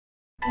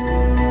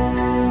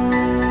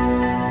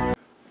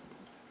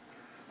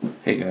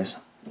Hey guys,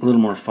 a little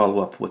more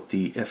follow-up with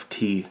the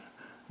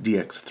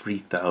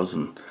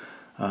FTdx3000.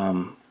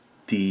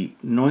 The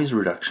noise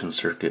reduction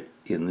circuit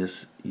in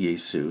this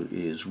Yaesu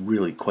is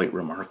really quite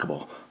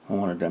remarkable. I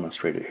want to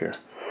demonstrate it here.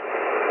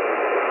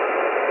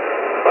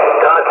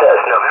 Contest,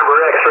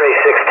 November X-ray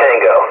 6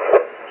 Tango.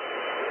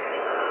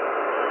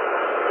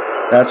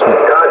 That's with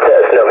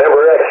Contest,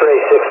 November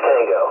X-ray 6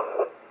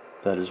 Tango.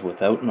 that is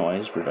without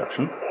noise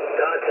reduction.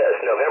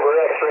 Contest, November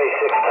X-ray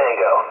 6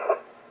 Tango.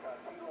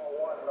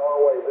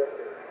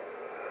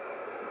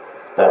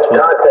 That's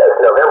with Contest,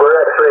 November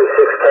X-ray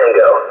 6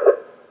 Tango.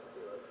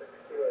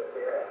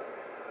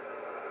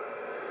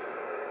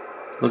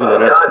 look at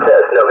that.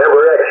 Contest,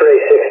 November X-ray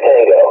 6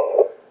 Tango.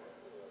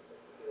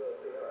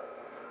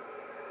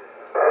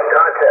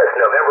 Contest,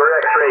 November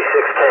X-ray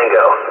 6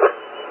 Tango.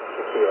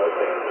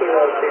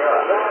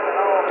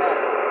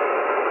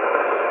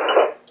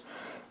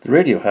 The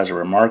radio has a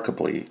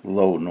remarkably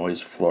low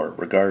noise floor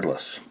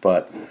regardless,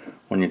 but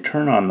when you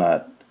turn on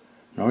that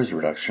noise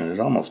reduction,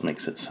 it almost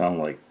makes it sound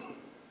like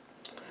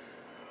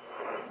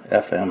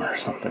FM or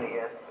something.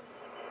 Yeah,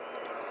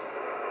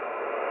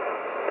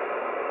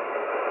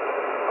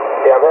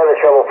 I'm having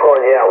trouble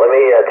pulling you out. Let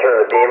me turn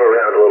the beam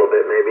around a little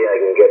bit. Maybe I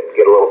can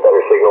get a little better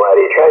signal out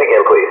of you. Try it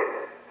again, please.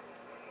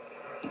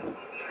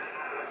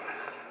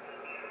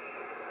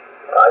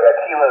 I got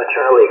Kilo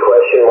Charlie,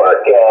 question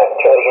mark. Try it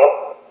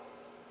again.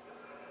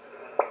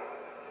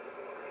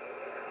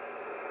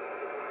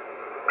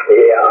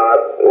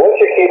 Yeah, what's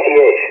your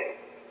QTH?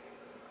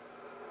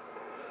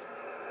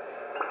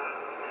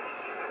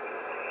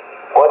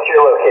 What's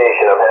your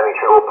location? I'm having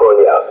trouble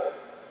pulling you out.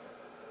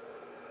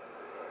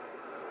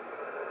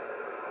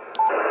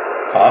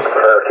 Off. Okay,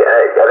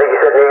 I think you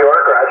said New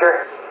York, Roger.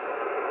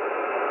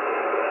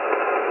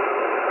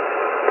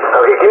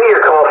 Okay, give me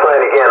your call sign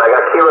again. I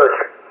got Kilo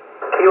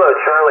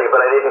Charlie, but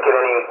I didn't get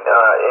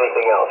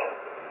anything else.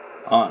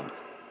 On.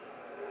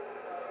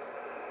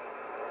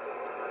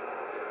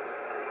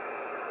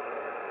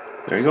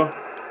 There you go.